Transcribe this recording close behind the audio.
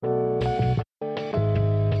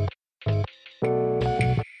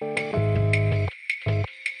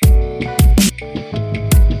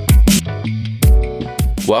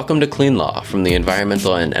Welcome to Clean Law from the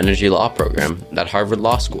Environmental and Energy Law program at Harvard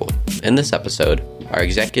Law School. In this episode, our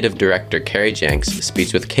Executive Director, Carrie Jenks,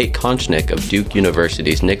 speaks with Kate Konchnik of Duke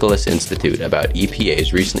University's Nicholas Institute about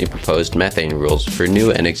EPA's recently proposed methane rules for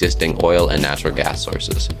new and existing oil and natural gas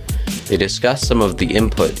sources. They discuss some of the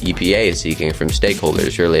input EPA is seeking from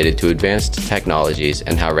stakeholders related to advanced technologies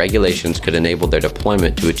and how regulations could enable their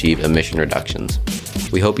deployment to achieve emission reductions.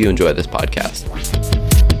 We hope you enjoy this podcast.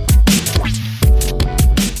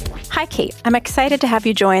 Hi, Kate. I'm excited to have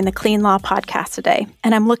you join the Clean Law podcast today,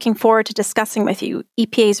 and I'm looking forward to discussing with you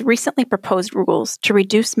EPA's recently proposed rules to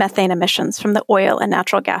reduce methane emissions from the oil and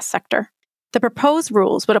natural gas sector. The proposed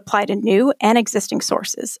rules would apply to new and existing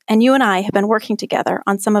sources, and you and I have been working together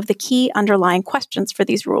on some of the key underlying questions for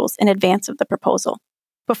these rules in advance of the proposal.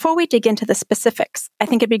 Before we dig into the specifics, I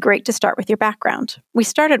think it'd be great to start with your background. We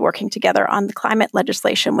started working together on the climate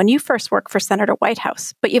legislation when you first worked for Senator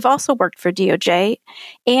Whitehouse, but you've also worked for DOJ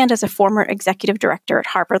and as a former executive director at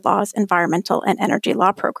Harvard Law's Environmental and Energy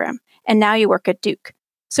Law program, and now you work at Duke.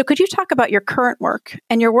 So could you talk about your current work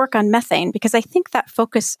and your work on methane? Because I think that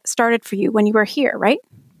focus started for you when you were here, right?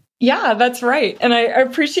 Yeah, that's right. And I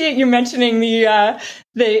appreciate you mentioning the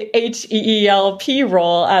HEELP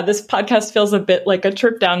role. This podcast feels a bit like a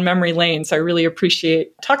trip down memory lane. So I really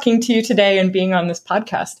appreciate talking to you today and being on this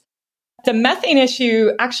podcast. The methane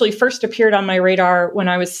issue actually first appeared on my radar when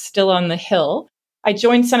I was still on the Hill. I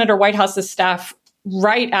joined Senator Whitehouse's staff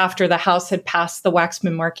right after the House had passed the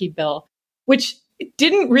Waxman-Markey bill, which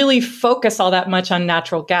didn't really focus all that much on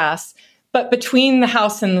natural gas. But between the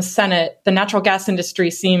House and the Senate, the natural gas industry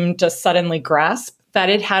seemed to suddenly grasp that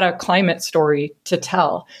it had a climate story to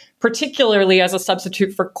tell, particularly as a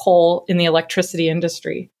substitute for coal in the electricity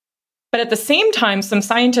industry. But at the same time, some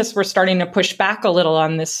scientists were starting to push back a little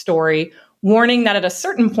on this story, warning that at a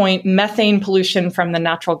certain point, methane pollution from the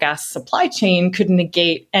natural gas supply chain could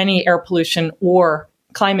negate any air pollution or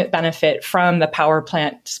climate benefit from the power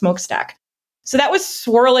plant smokestack. So that was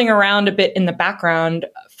swirling around a bit in the background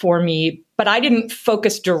for me, but I didn't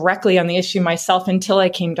focus directly on the issue myself until I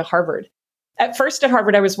came to Harvard. At first at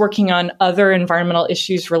Harvard, I was working on other environmental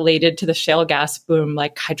issues related to the shale gas boom,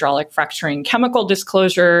 like hydraulic fracturing, chemical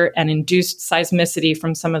disclosure, and induced seismicity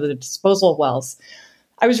from some of the disposal wells.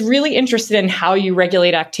 I was really interested in how you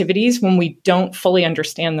regulate activities when we don't fully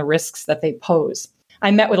understand the risks that they pose. I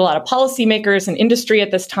met with a lot of policymakers and industry at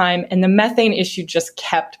this time, and the methane issue just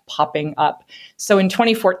kept popping up. So in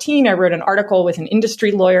 2014, I wrote an article with an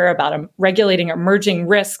industry lawyer about regulating emerging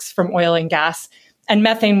risks from oil and gas, and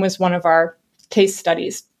methane was one of our case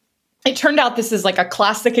studies. It turned out this is like a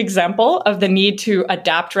classic example of the need to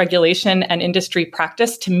adapt regulation and industry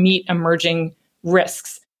practice to meet emerging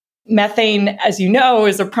risks. Methane, as you know,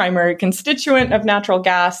 is a primary constituent of natural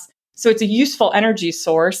gas, so it's a useful energy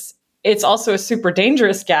source. It's also a super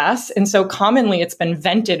dangerous gas. And so commonly it's been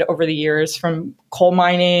vented over the years from coal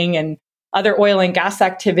mining and other oil and gas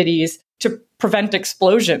activities to prevent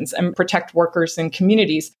explosions and protect workers and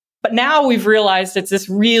communities. But now we've realized it's this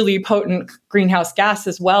really potent greenhouse gas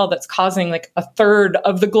as well that's causing like a third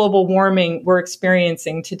of the global warming we're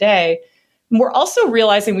experiencing today. We're also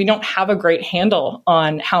realizing we don't have a great handle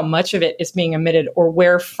on how much of it is being emitted or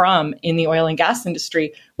where from in the oil and gas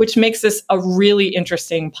industry, which makes this a really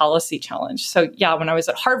interesting policy challenge. So yeah, when I was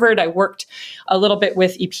at Harvard, I worked a little bit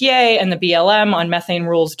with EPA and the BLM on methane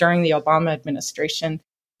rules during the Obama administration.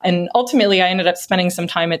 And ultimately, I ended up spending some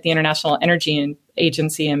time at the International Energy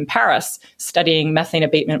Agency in Paris, studying methane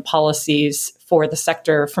abatement policies for the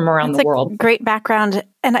sector from around the world. Great background.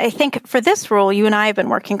 And I think for this rule, you and I have been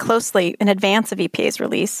working closely in advance of EPA's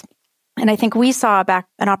release. And I think we saw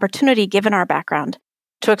an opportunity, given our background,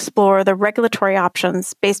 to explore the regulatory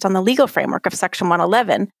options based on the legal framework of Section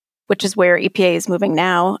 111, which is where EPA is moving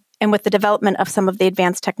now, and with the development of some of the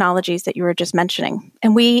advanced technologies that you were just mentioning.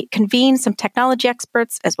 And we convened some technology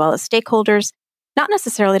experts as well as stakeholders, not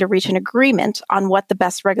necessarily to reach an agreement on what the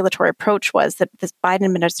best regulatory approach was that this Biden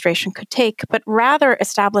administration could take, but rather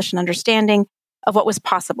establish an understanding of what was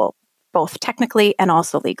possible, both technically and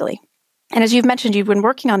also legally. And as you've mentioned, you've been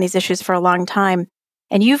working on these issues for a long time,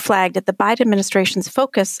 and you flagged that the Biden administration's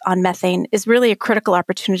focus on methane is really a critical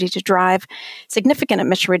opportunity to drive significant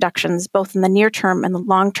emission reductions, both in the near term and the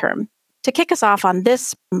long term. To kick us off on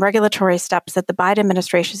this regulatory steps that the Biden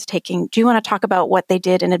administration is taking, do you want to talk about what they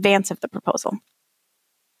did in advance of the proposal?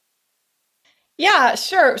 Yeah,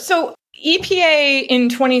 sure. So EPA in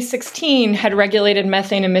 2016 had regulated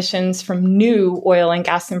methane emissions from new oil and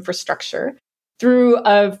gas infrastructure through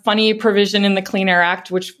a funny provision in the Clean Air Act,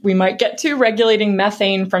 which we might get to. Regulating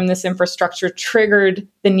methane from this infrastructure triggered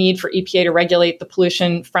the need for EPA to regulate the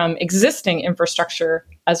pollution from existing infrastructure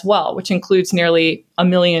as well, which includes nearly 1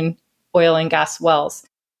 million oil and gas wells.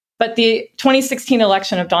 But the 2016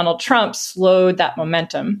 election of Donald Trump slowed that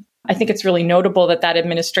momentum. I think it's really notable that that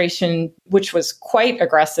administration, which was quite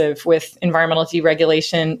aggressive with environmental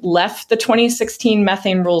deregulation, left the 2016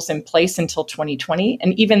 methane rules in place until 2020,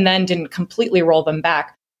 and even then didn't completely roll them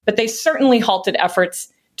back. But they certainly halted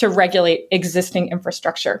efforts to regulate existing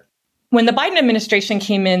infrastructure. When the Biden administration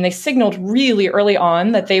came in, they signaled really early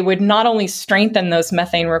on that they would not only strengthen those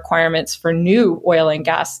methane requirements for new oil and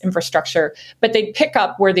gas infrastructure, but they'd pick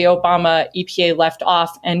up where the Obama EPA left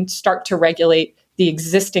off and start to regulate the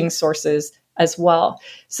existing sources as well.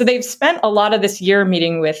 So they've spent a lot of this year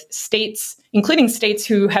meeting with states, including states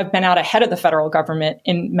who have been out ahead of the federal government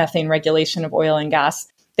in methane regulation of oil and gas.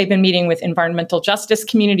 They've been meeting with environmental justice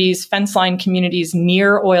communities, fence line communities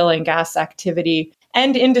near oil and gas activity,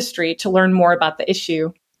 and industry to learn more about the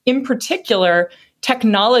issue. In particular,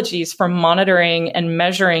 technologies for monitoring and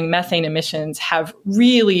measuring methane emissions have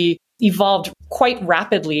really evolved quite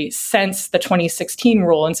rapidly since the 2016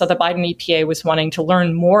 rule. And so the Biden EPA was wanting to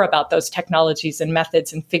learn more about those technologies and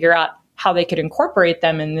methods and figure out how they could incorporate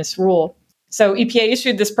them in this rule. So EPA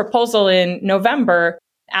issued this proposal in November,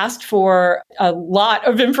 asked for a lot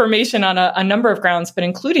of information on a number of grounds, but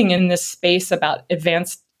including in this space about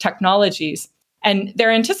advanced technologies. And they're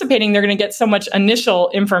anticipating they're going to get so much initial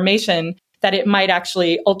information that it might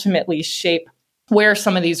actually ultimately shape where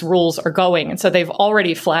some of these rules are going. And so they've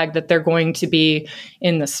already flagged that they're going to be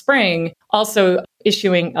in the spring also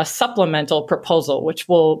issuing a supplemental proposal, which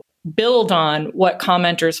will build on what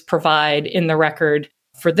commenters provide in the record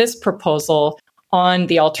for this proposal on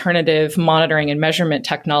the alternative monitoring and measurement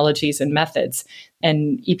technologies and methods.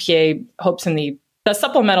 And EPA hopes in the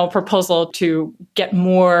supplemental proposal to get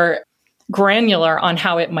more granular on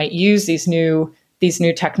how it might use these new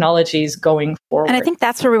technologies going forward. And I think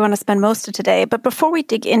that's where we want to spend most of today. But before we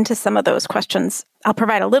dig into some of those questions, I'll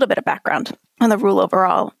provide a little bit of background on the rule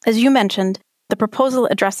overall. As you mentioned, the proposal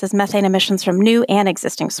addresses methane emissions from new and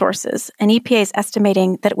existing sources, and EPA is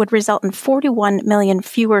estimating that it would result in 41 million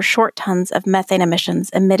fewer short tons of methane emissions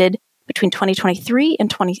emitted between 2023 and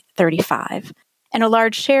 2035. And a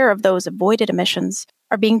large share of those avoided emissions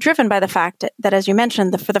are being driven by the fact that, as you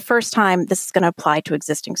mentioned, for the first time, this is going to apply to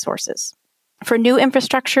existing sources. For new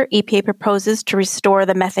infrastructure, EPA proposes to restore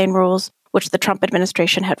the methane rules, which the Trump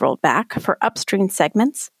administration had rolled back, for upstream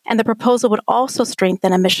segments, and the proposal would also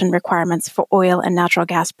strengthen emission requirements for oil and natural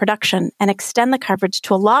gas production and extend the coverage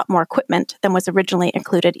to a lot more equipment than was originally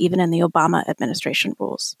included even in the Obama administration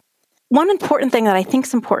rules. One important thing that I think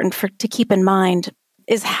is important to keep in mind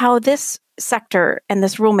is how this sector and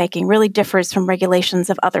this rulemaking really differs from regulations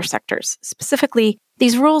of other sectors. Specifically,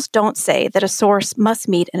 these rules don't say that a source must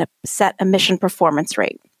meet a set emission performance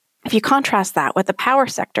rate. If you contrast that with the power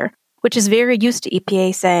sector, which is very used to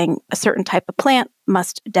EPA saying a certain type of plant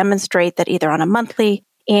must demonstrate that either on a monthly,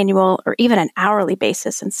 annual, or even an hourly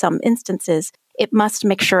basis in some instances, it must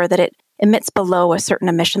make sure that it emits below a certain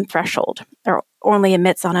emission threshold, or only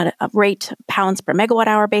emits on a rate pounds per megawatt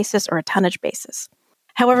hour basis or a tonnage basis.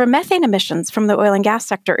 However, methane emissions from the oil and gas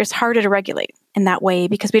sector is harder to regulate in that way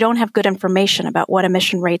because we don't have good information about what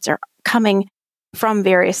emission rates are coming from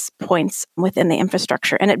various points within the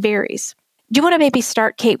infrastructure, and it varies. Do you want to maybe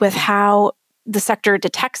start, Kate, with how the sector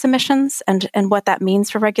detects emissions and what that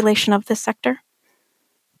means for regulation of this sector?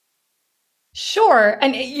 Sure.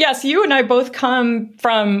 And yes, you and I both come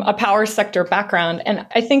from a power sector background. And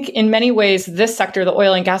I think in many ways, this sector, the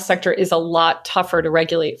oil and gas sector, is a lot tougher to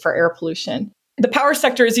regulate for air pollution. The power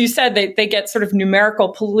sector, as you said, they get sort of numerical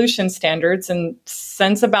pollution standards. And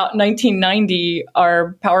since about 1990,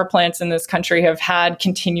 our power plants in this country have had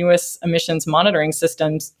continuous emissions monitoring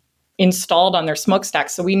systems installed on their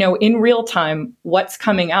smokestacks. So we know in real time what's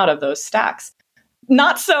coming out of those stacks.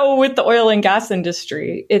 Not so with the oil and gas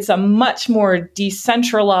industry. It's a much more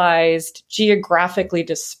decentralized, geographically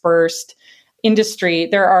dispersed industry.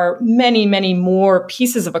 There are many, many more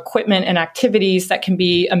pieces of equipment and activities that can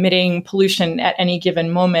be emitting pollution at any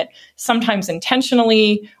given moment, sometimes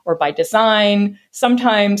intentionally or by design,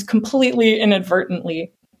 sometimes completely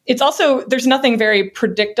inadvertently. It's also, there's nothing very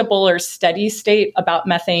predictable or steady state about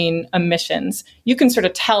methane emissions. You can sort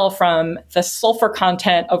of tell from the sulfur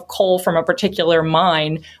content of coal from a particular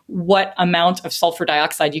mine what amount of sulfur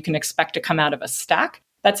dioxide you can expect to come out of a stack.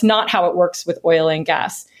 That's not how it works with oil and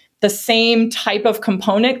gas. The same type of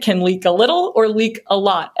component can leak a little or leak a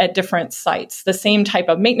lot at different sites. The same type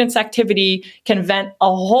of maintenance activity can vent a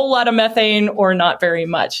whole lot of methane or not very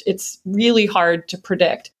much. It's really hard to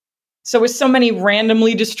predict. So with so many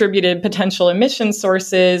randomly distributed potential emission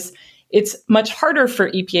sources, it's much harder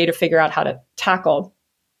for EPA to figure out how to tackle.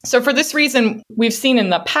 So for this reason, we've seen in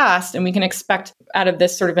the past, and we can expect out of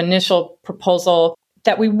this sort of initial proposal,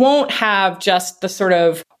 that we won't have just the sort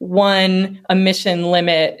of one emission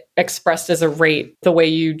limit expressed as a rate, the way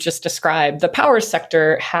you just described the power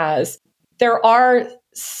sector has. There are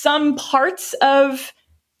some parts of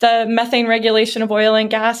the methane regulation of oil and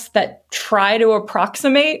gas that try to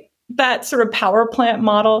approximate that sort of power plant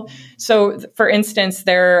model. So, for instance,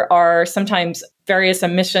 there are sometimes various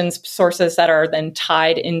emissions sources that are then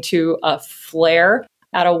tied into a flare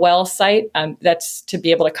at a well site. That's to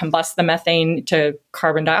be able to combust the methane to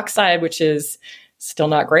carbon dioxide, which is still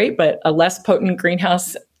not great, but a less potent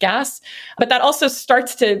greenhouse gas. But that also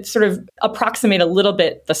starts to sort of approximate a little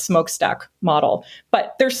bit the smokestack model.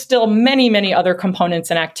 But there's still many, many other components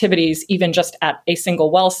and activities, even just at a single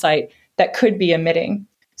well site, that could be emitting.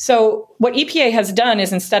 So what EPA has done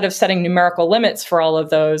is, instead of setting numerical limits for all of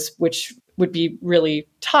those, which would be really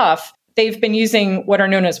tough, they've been using what are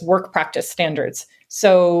known as work practice standards.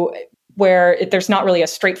 So where there's not really a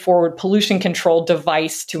straightforward pollution control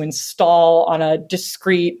device to install on a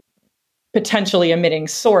discrete, potentially emitting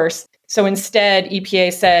source. So instead,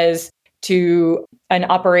 EPA says to an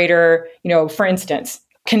operator, for instance,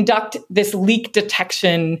 conduct this leak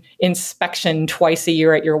detection inspection twice a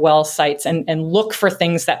year at your well sites and look for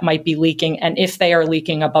things that might be leaking. And if they are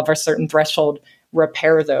leaking above a certain threshold,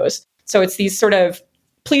 repair those. So it's these sort of,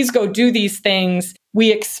 please go do these things.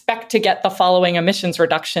 We expect to get the following emissions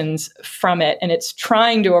reductions from it. And it's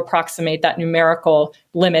trying to approximate that numerical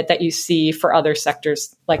limit that you see for other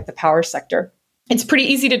sectors like the power sector. It's pretty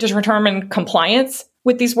easy to determine compliance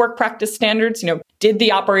with these work practice standards. Did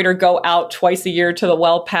the operator go out twice a year to the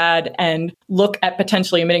well pad and look at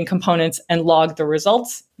potentially emitting components and log the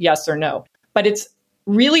results? Yes or no. But it's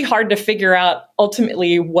really hard to figure out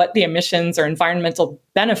ultimately what the emissions or environmental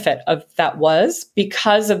benefit of that was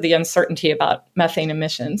because of the uncertainty about methane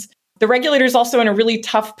emissions. The regulator is also in a really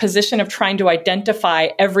tough position of trying to identify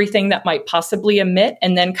everything that might possibly emit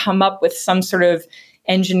and then come up with some sort of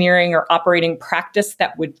engineering or operating practice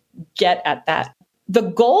that would get at that. The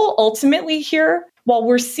goal ultimately here, while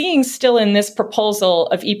we're seeing still in this proposal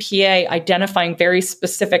of EPA identifying very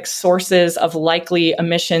specific sources of likely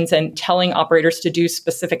emissions and telling operators to do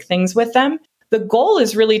specific things with them, the goal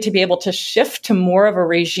is really to be able to shift to more of a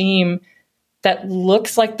regime that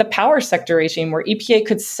looks like the power sector regime, where EPA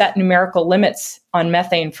could set numerical limits on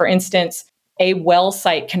methane. For instance, a well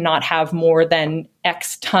site cannot have more than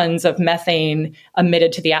X tons of methane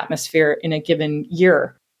emitted to the atmosphere in a given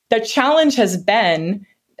year. The challenge has been,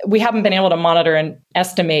 we haven't been able to monitor and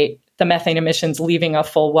estimate the methane emissions leaving a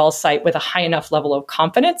full well site with a high enough level of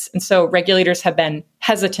confidence. And so regulators have been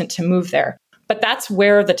hesitant to move there. But that's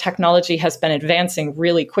where the technology has been advancing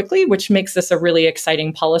really quickly, which makes this a really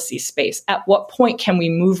exciting policy space. At what point can we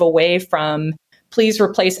move away from, please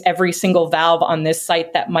replace every single valve on this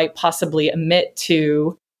site that might possibly emit,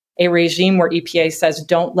 to a regime where EPA says,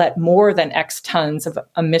 don't let more than X tons of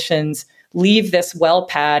emissions leave this well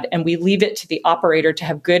pad, and we leave it to the operator to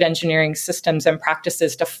have good engineering systems and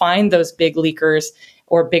practices to find those big leakers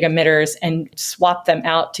or big emitters and swap them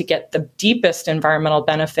out to get the deepest environmental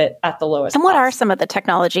benefit at the lowest And what cost. are some of the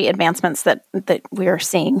technology advancements that we are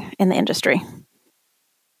seeing in the industry?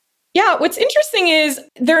 Yeah, what's interesting is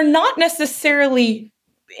they're not necessarily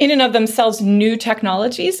in and of themselves new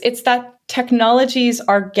technologies. It's that technologies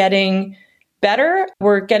are getting better.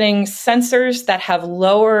 We're getting sensors that have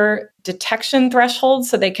lower detection thresholds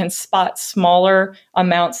so they can spot smaller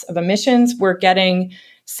amounts of emissions. We're getting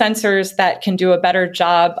sensors that can do a better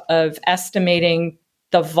job of estimating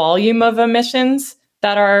the volume of emissions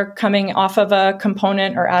that are coming off of a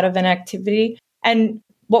component or out of an activity. And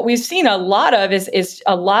what we've seen a lot of is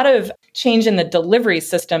a lot of change in the delivery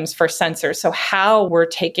systems for sensors. So how we're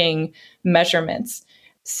taking measurements.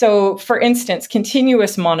 So for instance,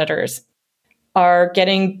 continuous monitors are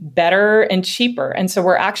getting better and cheaper. And so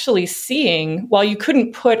we're actually seeing, while you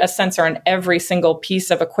couldn't put a sensor on every single piece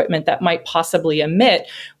of equipment that might possibly emit,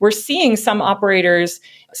 we're seeing some operators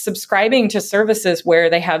subscribing to services where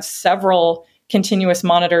they have several continuous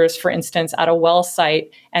monitors, for instance, at a well site,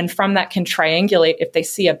 and from that can triangulate. If they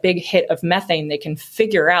see a big hit of methane, they can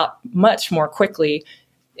figure out much more quickly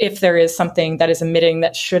if there is something that is emitting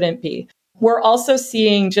that shouldn't be. We're also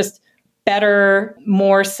seeing just better,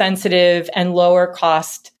 more sensitive, and lower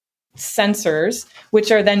cost sensors,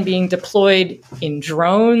 which are then being deployed in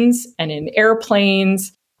drones and in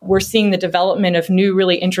airplanes. We're seeing the development of new,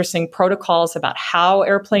 really interesting protocols about how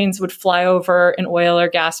airplanes would fly over an oil or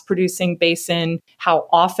gas producing basin, how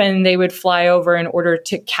often they would fly over in order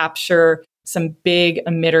to capture some big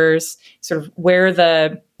emitters, sort of where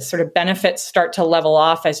the sort of benefits start to level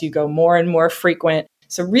off as you go more and more frequent.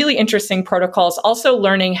 So really interesting protocols, also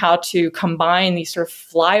learning how to combine these sort of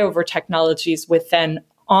flyover technologies with then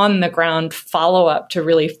on the ground follow-up to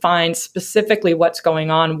really find specifically what's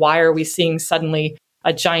going on. Why are we seeing suddenly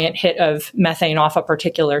a giant hit of methane off a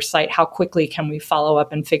particular site? How quickly can we follow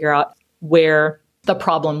up and figure out where the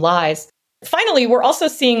problem lies? Finally, we're also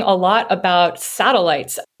seeing a lot about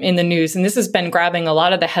satellites in the news, and this has been grabbing a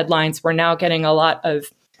lot of the headlines. We're now getting a lot of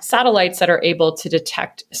satellites that are able to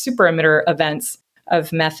detect superemitter events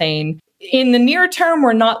of methane. In the near term,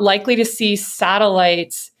 we're not likely to see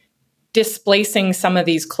satellites displacing some of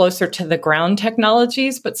these closer to the ground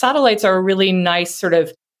technologies, but satellites are a really nice sort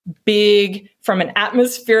of big, from an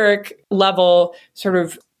atmospheric level, sort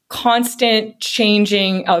of constant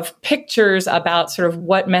changing of pictures about sort of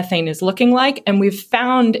what methane is looking like. And we've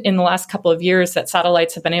found in the last couple of years that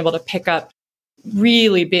satellites have been able to pick up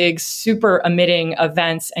really big, super emitting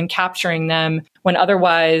events and capturing them when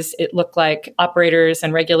otherwise it looked like operators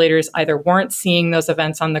and regulators either weren't seeing those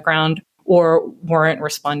events on the ground or weren't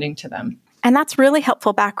responding to them. And that's really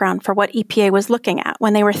helpful background for what EPA was looking at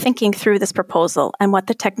when they were thinking through this proposal and what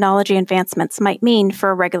the technology advancements might mean for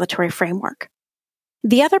a regulatory framework.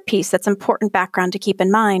 The other piece that's important background to keep in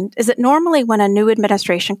mind is that normally when a new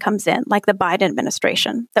administration comes in, like the Biden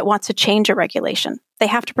administration, that wants to change a regulation, they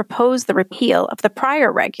have to propose the repeal of the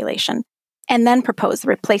prior regulation and then propose the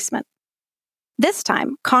replacement. This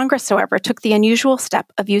time, Congress, however, took the unusual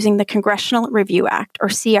step of using the Congressional Review Act, or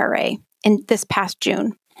CRA, in this past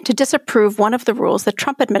June to disapprove one of the rules the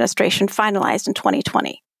Trump administration finalized in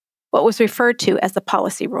 2020, what was referred to as the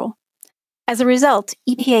policy rule. As a result,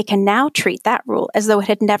 EPA can now treat that rule as though it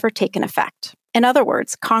had never taken effect. In other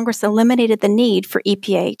words, Congress eliminated the need for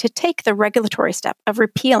EPA to take the regulatory step of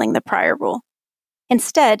repealing the prior rule.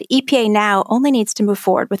 Instead, EPA now only needs to move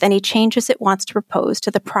forward with any changes it wants to propose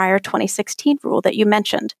to the prior 2016 rule that you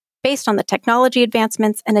mentioned, based on the technology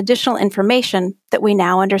advancements and additional information that we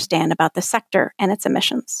now understand about the sector and its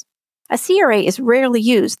emissions. A CRA is rarely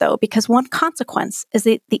used, though, because one consequence is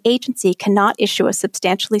that the agency cannot issue a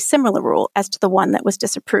substantially similar rule as to the one that was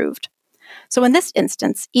disapproved. So in this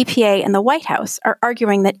instance, EPA and the White House are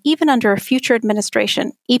arguing that even under a future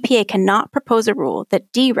administration, EPA cannot propose a rule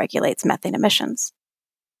that deregulates methane emissions.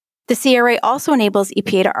 The CRA also enables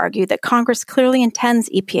EPA to argue that Congress clearly intends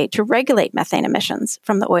EPA to regulate methane emissions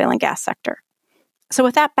from the oil and gas sector. So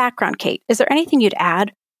with that background, Kate, is there anything you'd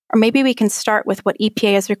add? Or maybe we can start with what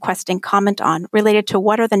EPA is requesting comment on related to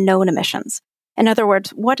what are the known emissions. In other words,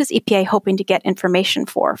 what is EPA hoping to get information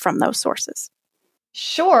for from those sources?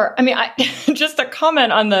 Sure. I mean, just a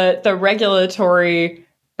comment on the regulatory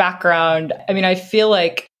background. I mean, I feel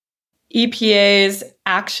like EPA's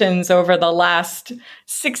actions over the last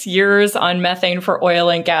 6 years on methane for oil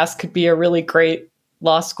and gas could be a really great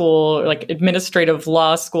law school, like administrative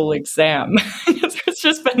law school exam. There's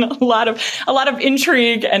just been a lot of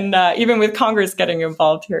intrigue, and even with Congress getting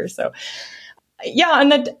involved here. So, yeah,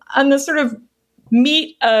 on the sort of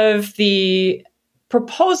meat of the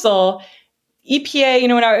proposal, EPA,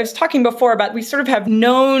 when I was talking before about we sort of have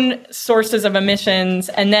known sources of emissions,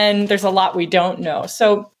 and then there's a lot we don't know.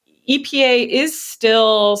 So EPA is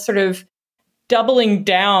still sort of doubling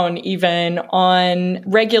down even on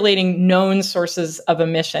regulating known sources of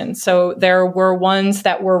emission. So there were ones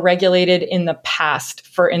that were regulated in the past.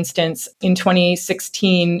 For instance, in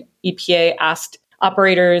 2016, EPA asked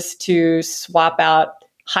operators to swap out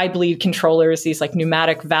high bleed controllers, these like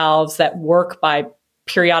pneumatic valves that work by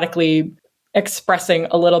periodically expressing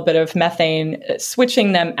a little bit of methane,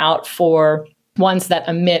 switching them out for ones that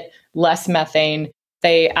emit less methane.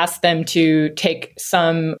 They asked them to take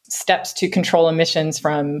some steps to control emissions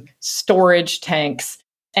from storage tanks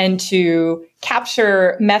and to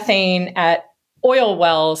capture methane at oil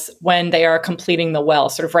wells when they are completing the well,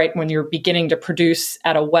 sort of right when you're beginning to produce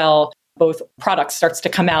at a well. Both products starts to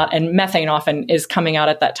come out, and methane often is coming out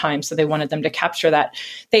at that time. So they wanted them to capture that.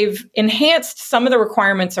 They've enhanced some of the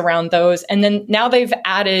requirements around those. And then now they've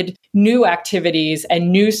added new activities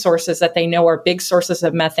and new sources that they know are big sources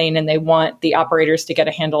of methane, and they want the operators to get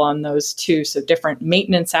a handle on those too. So different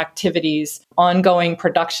maintenance activities, ongoing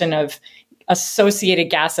production of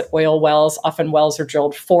associated gas at oil wells. Often wells are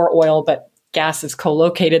drilled for oil, but gas is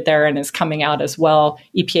co-located there and is coming out as well.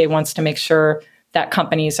 EPA wants to make sure that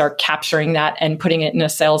companies are capturing that and putting it in a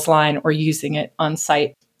sales line or using it on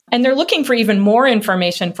site. And they're looking for even more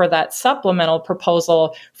information for that supplemental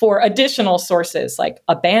proposal for additional sources like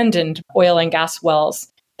abandoned oil and gas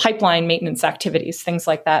wells, pipeline maintenance activities, things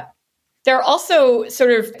like that. There are also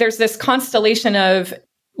there's this constellation of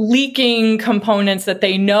leaking components that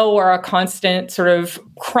they know are a constant sort of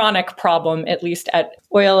chronic problem, at least at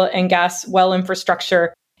oil and gas well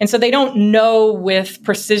infrastructure. And so they don't know with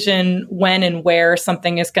precision when and where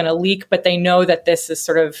something is going to leak, but they know that this is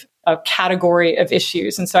sort of a category of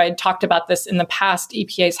issues. And so I had talked about this in the past.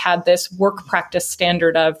 EPA's had this work practice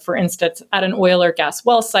standard of, for instance, at an oil or gas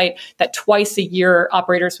well site, that twice a year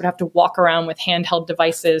operators would have to walk around with handheld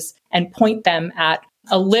devices and point them at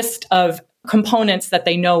a list of components that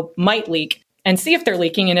they know might leak and see if they're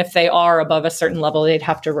leaking. And if they are above a certain level, they'd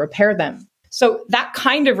have to repair them. So that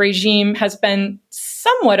kind of regime has been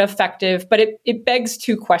somewhat effective, but it begs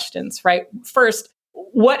two questions, right? First,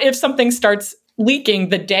 what if something starts leaking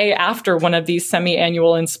the day after one of these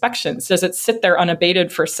semi-annual inspections? Does it sit there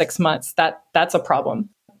unabated for 6 months? That's a problem.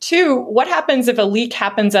 Two, what happens if a leak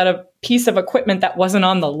happens at a piece of equipment that wasn't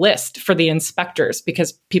on the list for the inspectors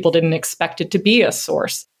because people didn't expect it to be a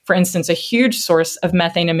source? For instance, a huge source of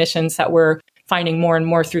methane emissions that we're finding more and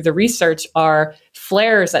more through the research are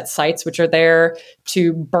flares at sites, which are there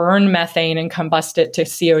to burn methane and combust it to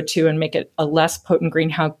CO2 and make it a less potent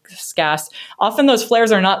greenhouse gas. Often those flares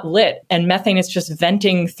are not lit and methane is just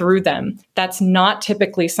venting through them. That's not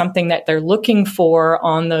typically something that they're looking for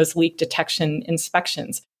on those leak detection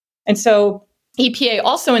inspections. And so EPA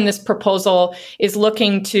also in this proposal is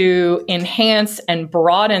looking to enhance and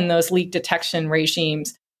broaden those leak detection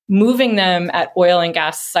regimes, moving them at oil and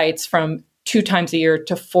gas sites from 2 times a year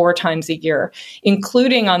to 4 times a year,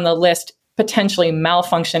 including on the list potentially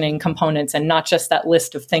malfunctioning components and not just that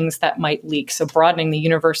list of things that might leak. So broadening the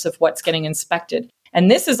universe of what's getting inspected. And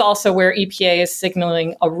this is also where EPA is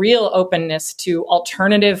signaling a real openness to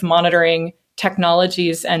alternative monitoring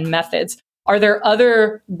technologies and methods. Are there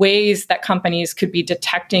other ways that companies could be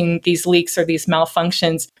detecting these leaks or these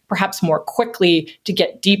malfunctions perhaps more quickly to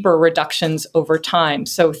get deeper reductions over time?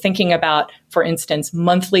 So thinking about, for instance,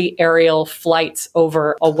 monthly aerial flights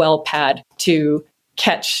over a well pad to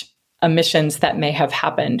catch emissions that may have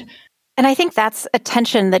happened. And I think that's a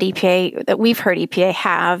tension that we've heard EPA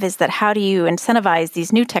have, is that how do you incentivize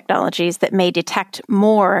these new technologies that may detect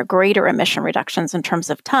greater emission reductions in terms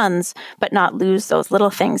of tons, but not lose those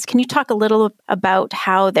little things? Can you talk a little about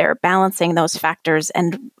how they're balancing those factors?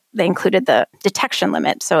 And they included the detection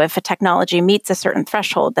limit. So if a technology meets a certain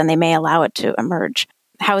threshold, then they may allow it to emerge.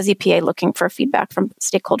 How is EPA looking for feedback from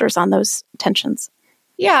stakeholders on those tensions?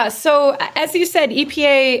 Yeah. So as you said,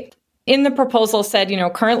 EPA in the proposal said,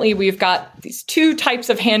 currently we've got these 2 types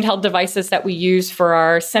of handheld devices that we use for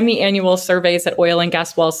our semi-annual surveys at oil and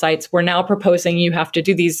gas well sites. We're now proposing you have to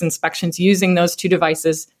do these inspections using those 2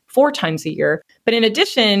 devices 4 times a year. But in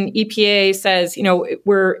addition, EPA says,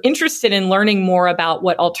 we're interested in learning more about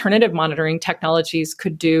what alternative monitoring technologies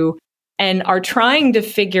could do and are trying to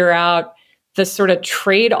figure out the sort of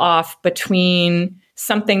trade-off between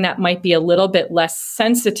something that might be a little bit less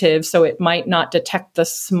sensitive, so it might not detect the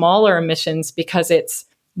smaller emissions because it's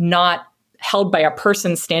not held by a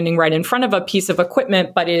person standing right in front of a piece of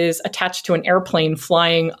equipment, but is attached to an airplane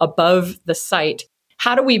flying above the site.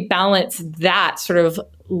 How do we balance that sort of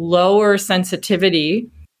lower sensitivity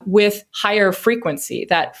with higher frequency,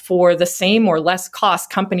 that for the same or less cost,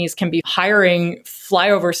 companies can be hiring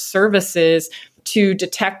flyover services to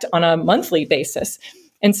detect on a monthly basis?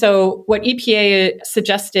 And so what EPA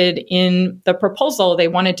suggested in the proposal, they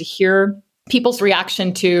wanted to hear people's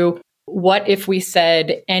reaction to what if we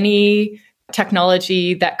said any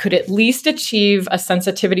technology that could at least achieve a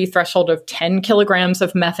sensitivity threshold of 10 kilograms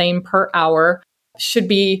of methane per hour should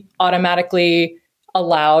be automatically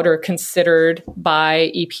allowed or considered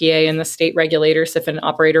by EPA and the state regulators if an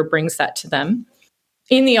operator brings that to them.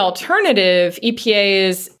 In the alternative, EPA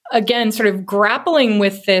is again sort of grappling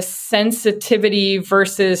with this sensitivity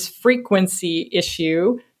versus frequency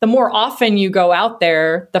issue. The more often you go out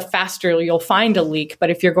there, the faster you'll find a leak. But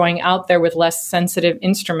if you're going out there with less sensitive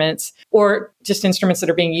instruments or just instruments that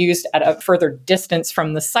are being used at a further distance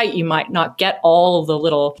from the site, you might not get all of the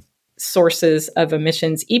little sources of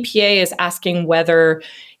emissions. EPA is asking whether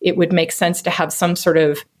it would make sense to have some sort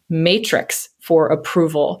of matrix for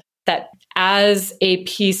approval, that as a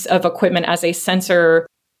piece of equipment, as a sensor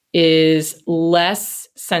is less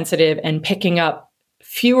sensitive and picking up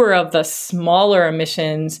fewer of the smaller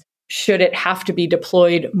emissions, should it have to be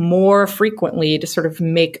deployed more frequently to sort of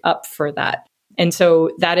make up for that? And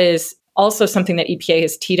so that is also something that EPA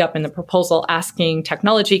has teed up in the proposal, asking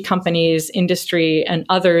technology companies, industry, and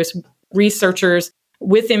others, researchers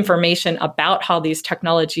with information about how these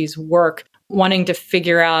technologies work, wanting to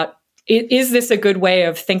figure out, is this a good way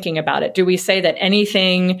of thinking about it? Do we say that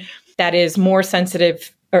anything that is more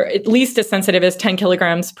sensitive, or at least as sensitive as 10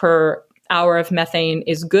 kilograms per hour of methane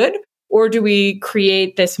is good? Or do we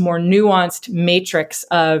create this more nuanced matrix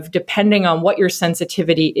of, depending on what your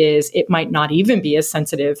sensitivity is, it might not even be as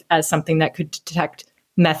sensitive as something that could detect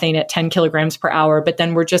methane at 10 kilograms per hour, but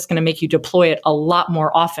then we're just going to make you deploy it a lot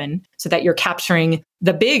more often so that you're capturing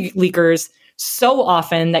the big leakers so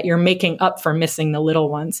often that you're making up for missing the little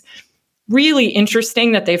ones. Really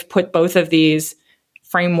interesting that they've put both of these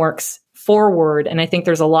frameworks forward. And I think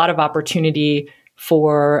there's a lot of opportunity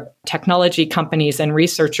for technology companies and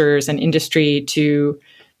researchers and industry to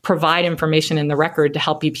provide information in the record to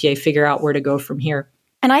help EPA figure out where to go from here.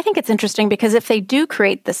 And I think it's interesting because if they do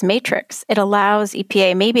create this matrix, it allows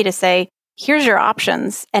EPA maybe to say, here's your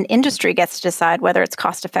options, and industry gets to decide whether it's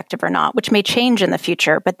cost effective or not, which may change in the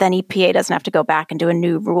future, but then EPA doesn't have to go back and do a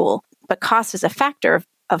new rule. But cost is a factor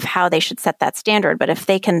of how they should set that standard. But if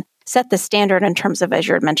they can set the standard in terms of, as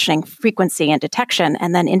you're mentioning, frequency and detection,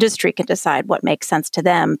 and then industry can decide what makes sense to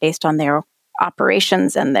them based on their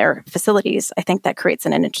operations and their facilities, I think that creates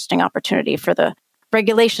an interesting opportunity for the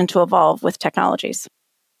regulation to evolve with technologies.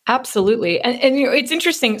 Absolutely. And it's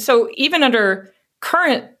interesting. So even under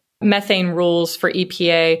current methane rules for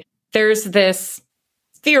EPA, there's this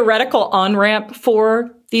theoretical on-ramp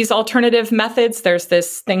for these alternative methods. There's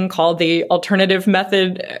this thing called the alternative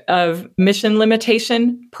method of emission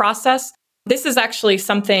limitation process. This is actually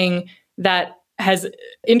something that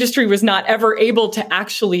industry was not ever able to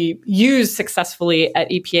actually use successfully at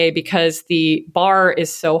EPA because the bar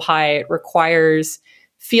is so high. It requires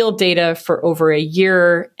field data for over a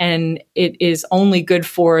year, and it is only good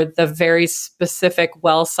for the very specific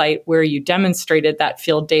well site where you demonstrated that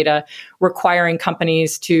field data, requiring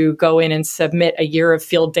companies to go in and submit a year of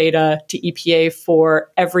field data to EPA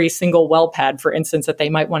for every single well pad, for instance, that they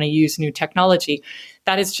might want to use new technology.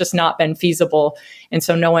 That has just not been feasible. And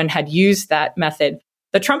so no one had used that method.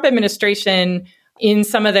 The Trump administration, in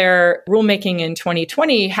some of their rulemaking in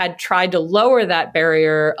 2020, had tried to lower that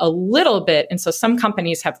barrier a little bit. And so some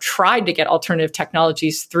companies have tried to get alternative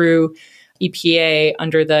technologies through EPA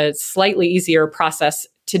under the slightly easier process.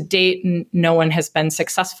 To date, no one has been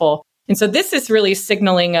successful. And so this is really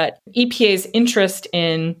signaling EPA's interest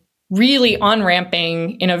in really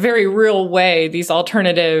on-ramping in a very real way these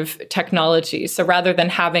alternative technologies. So rather than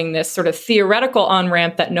having this sort of theoretical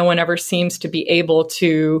on-ramp that no one ever seems to be able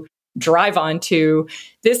to drive onto,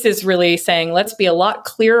 this is really saying, let's be a lot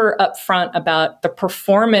clearer up front about the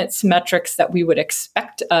performance metrics that we would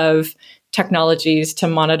expect of technologies to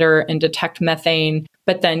monitor and detect methane.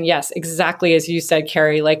 But then, yes, exactly as you said,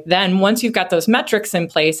 Carrie, like then once you've got those metrics in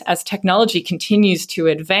place, as technology continues to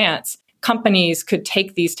advance, companies could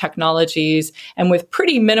take these technologies and with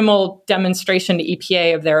pretty minimal demonstration to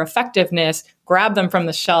EPA of their effectiveness, grab them from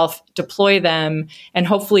the shelf, deploy them, and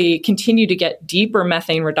hopefully continue to get deeper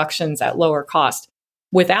methane reductions at lower cost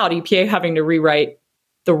without EPA having to rewrite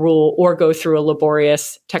the rule or go through a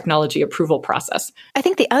laborious technology approval process. I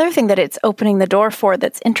think the other thing that it's opening the door for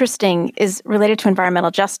that's interesting is related to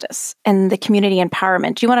environmental justice and the community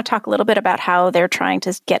empowerment. Do you want to talk a little bit about how they're trying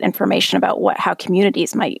to get information about how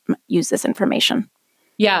communities might use this information?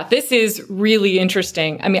 Yeah, this is really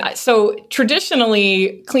interesting. I mean, so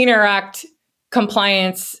traditionally, Clean Air Act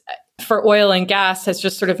compliance for oil and gas has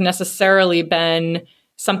just sort of necessarily been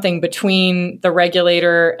something between the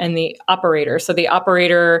regulator and the operator. So the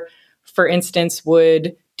operator, for instance,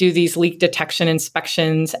 would do these leak detection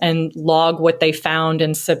inspections and log what they found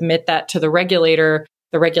and submit that to the regulator.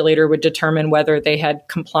 The regulator would determine whether they had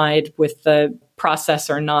complied with the process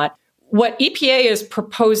or not. What EPA is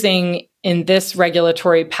proposing in this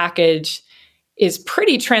regulatory package is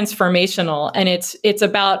pretty transformational, and it's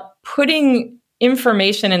about putting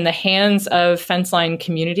information in the hands of fence line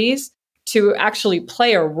communities to actually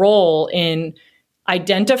play a role in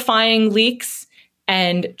identifying leaks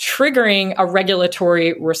and triggering a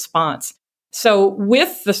regulatory response. So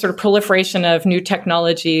with the sort of proliferation of new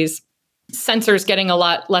technologies, sensors getting a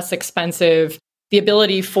lot less expensive, the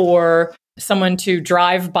ability for someone to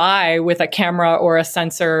drive by with a camera or a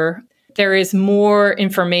sensor, there is more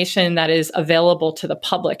information that is available to the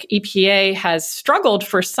public. EPA has struggled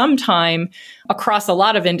for some time across a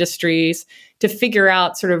lot of industries to figure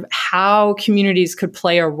out sort of how communities could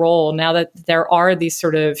play a role now that there are these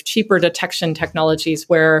sort of cheaper detection technologies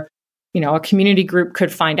where, a community group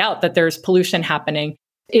could find out that there's pollution happening.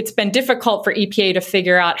 It's been difficult for EPA to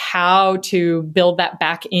figure out how to build that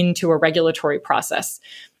back into a regulatory process.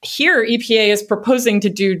 Here, EPA is proposing to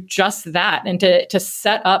do just that and to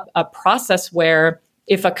set up a process where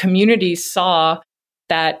if a community saw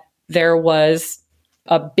that there was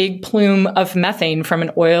a big plume of methane from an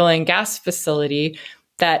oil and gas facility,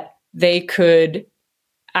 that they could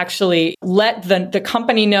actually let the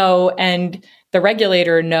company know and the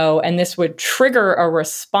regulator know, and this would trigger a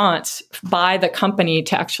response by the company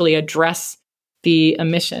to actually address the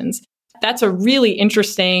emissions. that's a really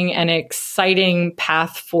interesting and exciting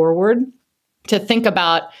path forward to think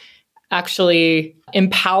about actually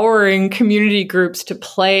empowering community groups to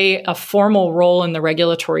play a formal role in the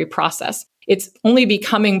regulatory process. It's only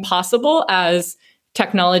becoming possible as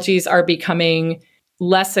technologies are becoming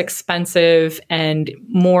less expensive and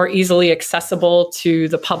more easily accessible to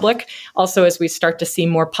the public. Also, as we start to see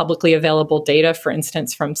more publicly available data, for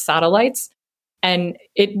instance, from satellites. And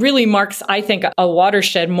it really marks, I think, a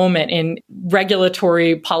watershed moment in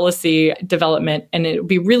regulatory policy development. And it would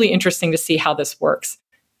be really interesting to see how this works.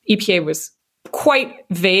 EPA was quite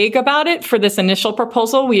vague about it for this initial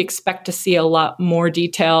proposal. We expect to see a lot more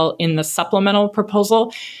detail in the supplemental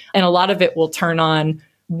proposal. And a lot of it will turn on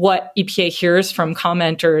what EPA hears from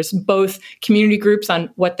commenters, both community groups on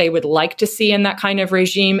what they would like to see in that kind of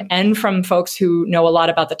regime, and from folks who know a lot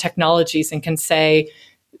about the technologies and can say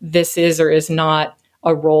this is or is not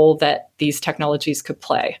a role that these technologies could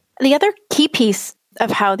play. The other key piece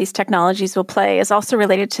of how these technologies will play is also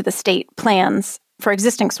related to the state plans for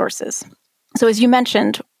existing sources. So as you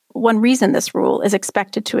mentioned, one reason this rule is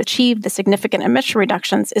expected to achieve the significant emission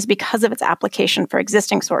reductions is because of its application for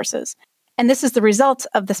existing sources. And this is the result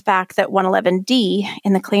of the fact that 111D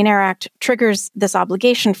in the Clean Air Act triggers this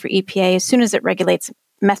obligation for EPA as soon as it regulates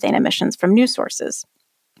methane emissions from new sources.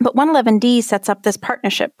 But 111D sets up this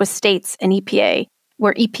partnership with states and EPA,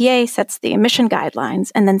 where EPA sets the emission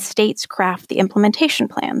guidelines and then states craft the implementation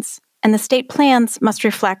plans. And the state plans must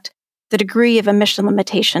reflect the degree of emission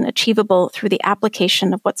limitation achievable through the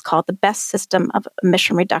application of what's called the Best System of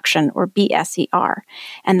Emission Reduction, or BSER,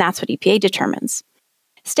 and that's what EPA determines.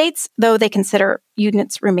 States, though they consider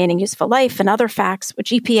units remaining useful life and other facts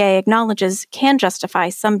which EPA acknowledges can justify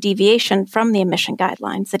some deviation from the emission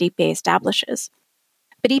guidelines that EPA establishes.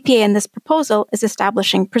 But EPA in this proposal is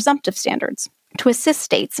establishing presumptive standards to assist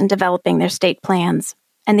states in developing their state plans,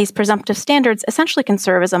 and these presumptive standards essentially can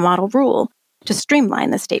serve as a model rule to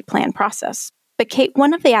streamline the state plan process. But Kate,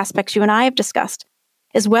 one of the aspects you and I have discussed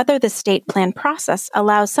is whether the state plan process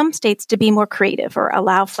allows some states to be more creative or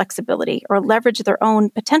allow flexibility or leverage their own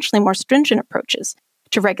potentially more stringent approaches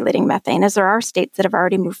to regulating methane, as there are states that have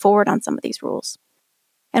already moved forward on some of these rules.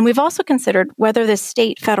 And we've also considered whether this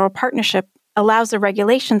state-federal partnership allows the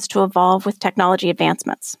regulations to evolve with technology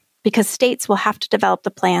advancements, because states will have to develop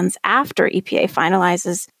the plans after EPA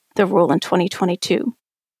finalizes the rule in 2022.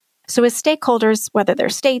 So as stakeholders, whether they're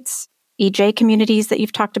states, EJ communities that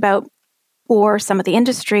you've talked about, or some of the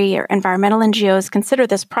industry or environmental NGOs consider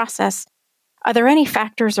this process, are there any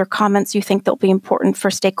factors or comments you think that will be important for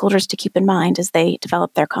stakeholders to keep in mind as they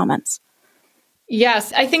develop their comments?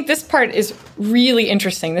 Yes, I think this part is really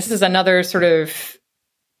interesting. This is another sort of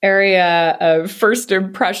area of first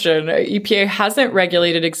impression. EPA hasn't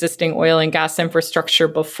regulated existing oil and gas infrastructure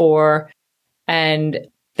before, and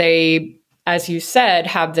they, as you said,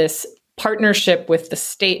 have this partnership with the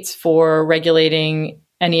states for regulating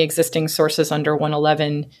any existing sources under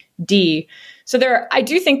 111D. So I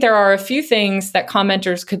do think there are a few things that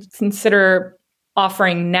commenters could consider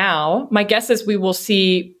offering now. My guess is we will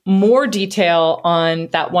see more detail on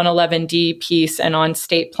that 111D piece and on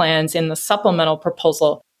state plans in the supplemental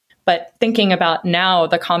proposal. But thinking about now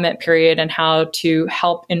the comment period and how to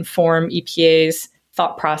help inform EPA's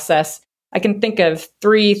thought process, I can think of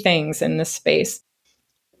three things in this space.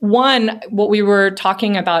 One, what we were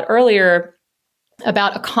talking about earlier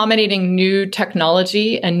about accommodating new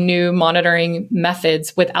technology and new monitoring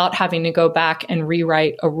methods without having to go back and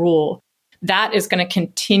rewrite a rule. That is going to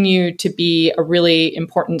continue to be a really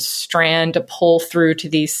important strand to pull through to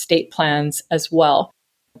these state plans as well.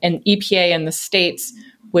 And EPA and the states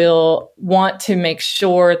will want to make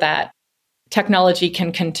sure that technology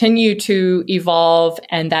can continue to evolve,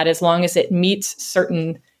 and that as long as it meets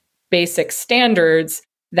certain basic standards,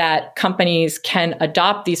 that companies can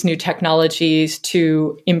adopt these new technologies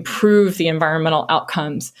to improve the environmental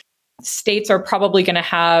outcomes. States are probably going to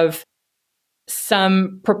have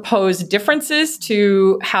some proposed differences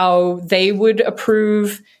to how they would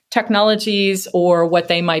approve technologies or what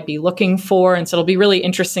they might be looking for. And so it'll be really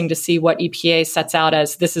interesting to see what EPA sets out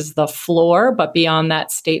as this is the floor, but beyond that,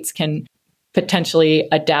 states can potentially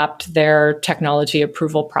adapt their technology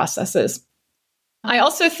approval processes. I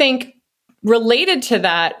also think related to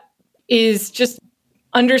that is just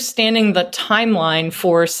understanding the timeline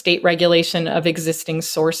for state regulation of existing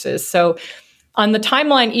sources. So on the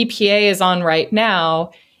timeline EPA is on right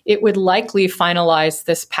now, it would likely finalize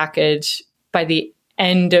this package by the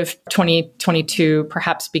end of 2022,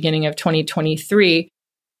 perhaps beginning of 2023.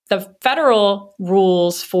 The federal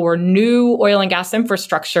rules for new oil and gas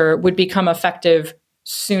infrastructure would become effective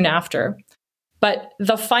soon after. But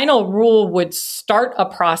the final rule would start a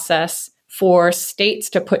process for states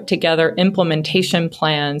to put together implementation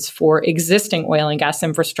plans for existing oil and gas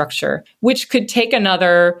infrastructure, which could take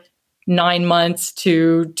another 9 months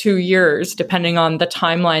to 2 years, depending on the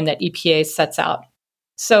timeline that EPA sets out.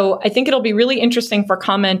 So I think it'll be really interesting for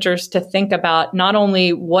commenters to think about not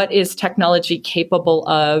only what is technology capable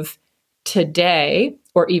of today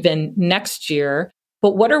or even next year,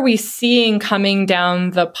 but what are we seeing coming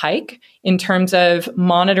down the pike in terms of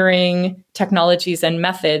monitoring technologies and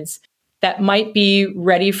methods that might be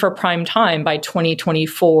ready for prime time by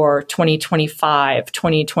 2024, 2025,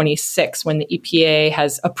 2026, when the EPA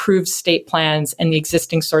has approved state plans and the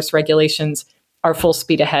existing source regulations are full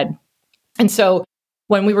speed ahead. And so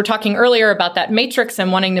when we were talking earlier about that matrix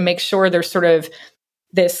and wanting to make sure there's sort of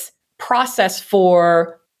this process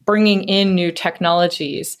for bringing in new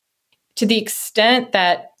technologies, to the extent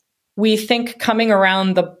that we think coming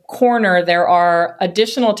around the corner, there are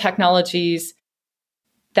additional technologies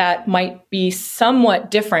that might be somewhat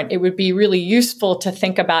different, it would be really useful to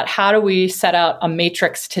think about how do we set out a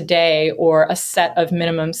matrix today or a set of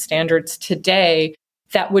minimum standards today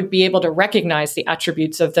that would be able to recognize the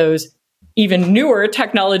attributes of those even newer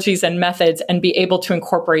technologies and methods and be able to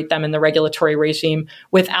incorporate them in the regulatory regime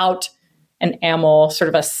without an AML, sort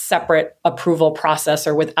of a separate approval process,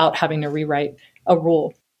 or without having to rewrite a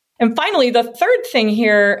rule. And finally, the third thing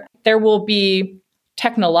here, there will be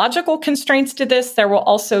technological constraints to this. There will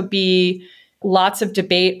also be lots of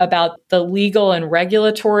debate about the legal and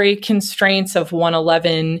regulatory constraints of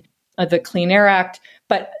 111 of the Clean Air Act.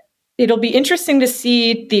 But it'll be interesting to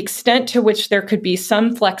see the extent to which there could be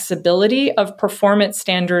some flexibility of performance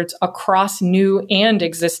standards across new and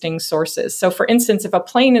existing sources. So for instance, if a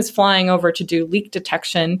plane is flying over to do leak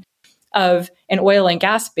detection of an oil and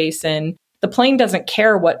gas basin, the plane doesn't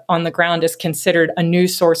care what on the ground is considered a new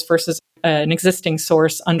source versus an existing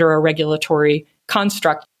source under a regulatory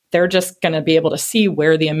construct. They're just going to be able to see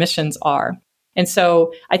where the emissions are. And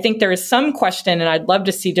so I think there is some question, and I'd love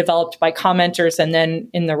to see developed by commenters and then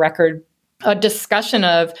in the record, a discussion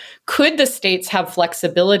of could the states have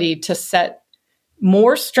flexibility to set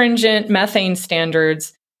more stringent methane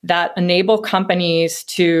standards that enable companies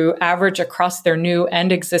to average across their new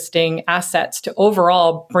and existing assets to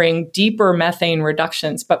overall bring deeper methane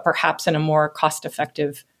reductions, but perhaps in a more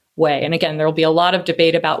cost-effective way. And again, there will be a lot of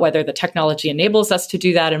debate about whether the technology enables us to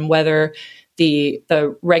do that and whether the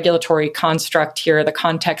regulatory construct here, the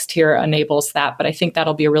context here enables that. But I think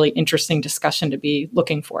that'll be a really interesting discussion to be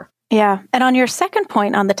looking for. Yeah. And on your second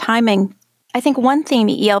point on the timing, I think one theme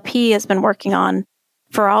ELP has been working on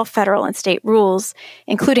for all federal and state rules,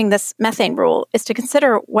 including this methane rule, is to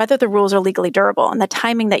consider whether the rules are legally durable. And the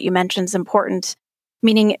timing that you mentioned is important,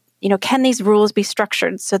 meaning, can these rules be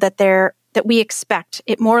structured so that that we expect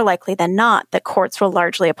it more likely than not that courts will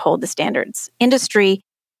largely uphold the standards. Industry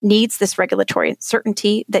needs this regulatory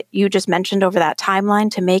certainty that you just mentioned over that timeline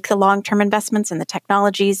to make the long-term investments in the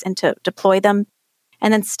technologies and to deploy them.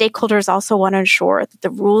 And then stakeholders also want to ensure that the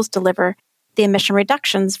rules deliver the emission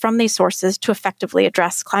reductions from these sources to effectively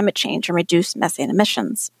address climate change and reduce methane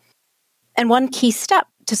emissions. And one key step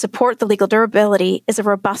to support the legal durability is a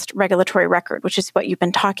robust regulatory record, which is what you've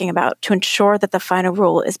been talking about, to ensure that the final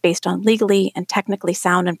rule is based on legally and technically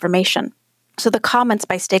sound information. So the comments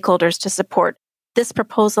by stakeholders to support this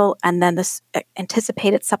proposal and then this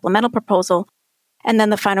anticipated supplemental proposal and then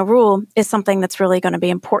the final rule is something that's really going to be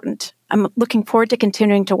important. I'm looking forward to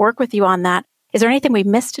continuing to work with you on that. Is there anything we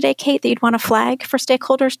missed today, Kate, that you'd want to flag for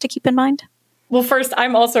stakeholders to keep in mind? Well, first,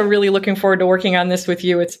 I'm also really looking forward to working on this with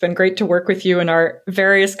you. It's been great to work with you in our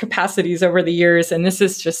various capacities over the years. And this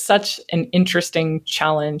is just such an interesting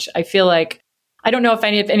challenge. I feel like, I don't know if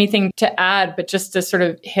I have anything to add, but just to sort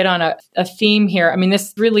of hit on a theme here. I mean,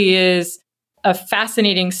 this really is a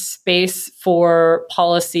fascinating space for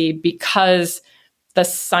policy because the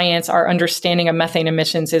science, our understanding of methane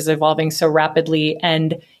emissions is evolving so rapidly.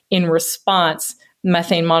 And in response,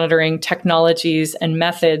 methane monitoring technologies and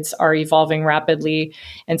methods are evolving rapidly.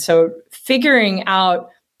 And so figuring out,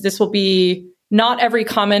 this will be, not every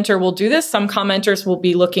commenter will do this. Some commenters will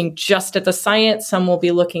be looking just at the science. Some will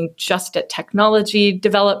be looking just at technology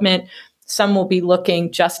development. Some will be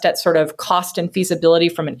looking just at sort of cost and feasibility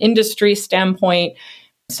from an industry standpoint.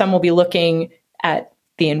 Some will be looking at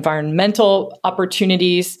the environmental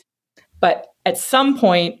opportunities. But at some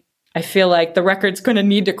point, I feel like the record's going to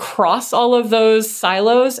need to cross all of those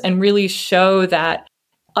silos and really show that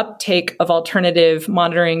uptake of alternative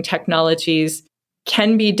monitoring technologies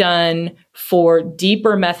can be done for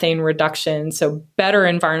deeper methane reduction, so better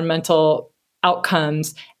environmental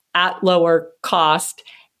outcomes at lower cost,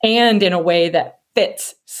 and in a way that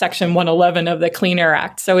fits Section 111 of the Clean Air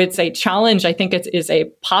Act. So it's a challenge. I think it is a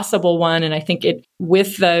possible one. And I think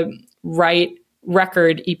with the right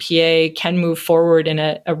record, EPA can move forward in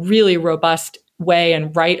a really robust way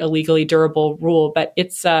and write a legally durable rule. But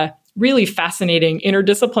it's a really fascinating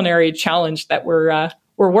interdisciplinary challenge that we're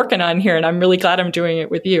working on here. And I'm really glad I'm doing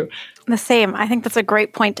it with you. The same. I think that's a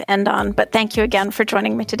great point to end on. But thank you again for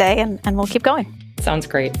joining me today, and we'll keep going. Sounds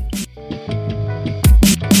great.